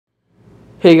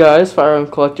Hey guys,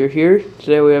 FireAlarmCollector here.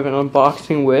 Today we have an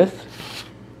unboxing with,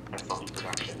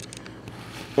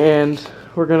 and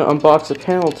we're going to unbox a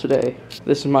panel today.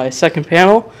 This is my second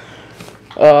panel.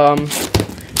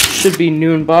 Should be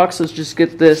new in box. Let's just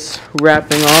get this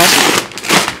wrapping off.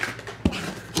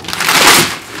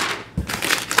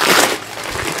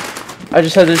 I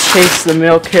just had to chase the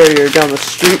mail carrier down the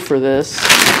street for this,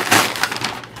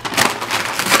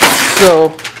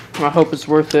 so I hope it's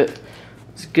worth it.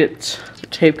 Let's get the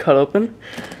tape cut open.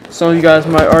 Some of you guys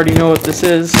might already know what this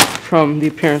is from the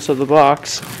appearance of the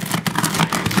box.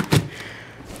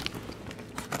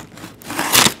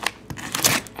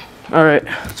 Alright,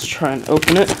 let's try and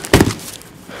open it.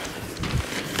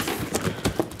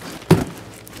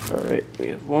 Alright, we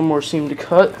have one more seam to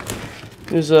cut.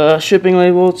 There's a shipping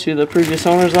label to the previous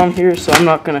owners on here, so I'm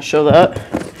not going to show that.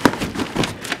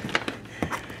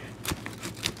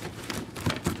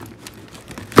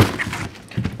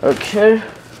 Okay,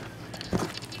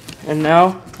 and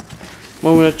now,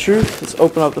 moment of truth, let's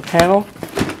open up the panel.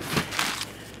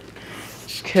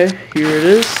 Okay, here it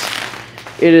is.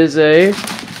 It is a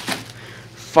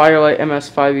Fire-Lite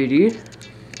MS-5UD.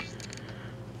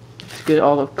 Let's get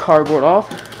all the cardboard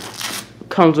off. It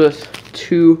comes with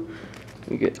two, let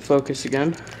me get focus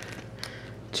again,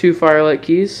 two Fire-Lite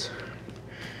keys.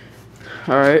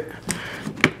 Alright,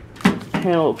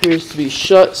 panel appears to be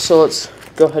shut, so let's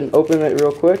go ahead and open it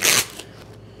real quick.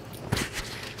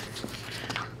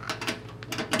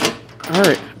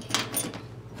 Alright.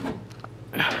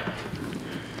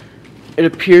 It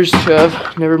appears to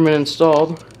have never been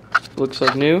installed. Looks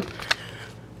like new.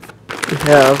 We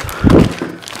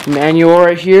have manual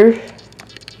right here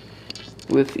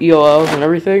with ELLs and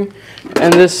everything.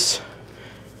 And this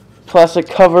plastic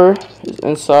cover is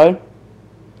inside.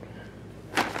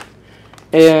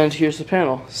 And here's the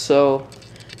panel. So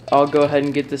I'll go ahead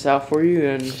and get this out for you,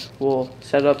 and we'll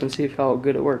set it up and see how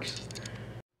good it works.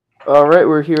 Alright,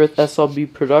 we're here at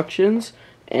SLB Productions,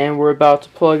 and we're about to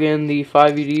plug in the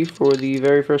 5UD for the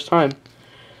very first time.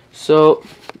 So,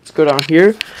 let's go down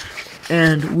here,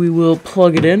 and we will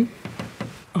plug it in.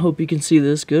 I hope you can see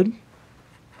this good.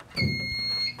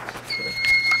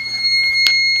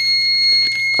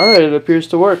 Alright, it appears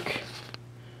to work.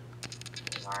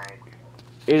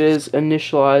 It is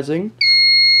initializing.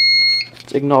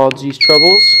 Acknowledge these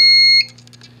troubles.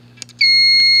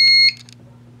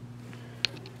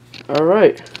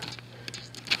 Alright,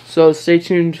 so stay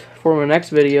tuned for my next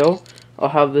video. I'll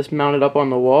have this mounted up on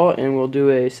the wall and we'll do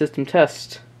a system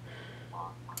test.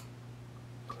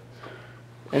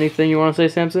 Anything you want to say,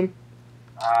 Samson?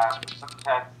 System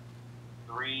test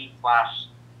 3/new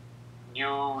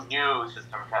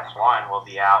system test 1 will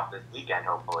be out this weekend,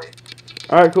 hopefully.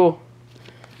 Alright, cool.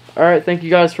 Alright, thank you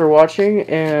guys for watching,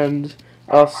 and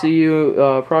I'll see you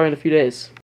probably in a few days.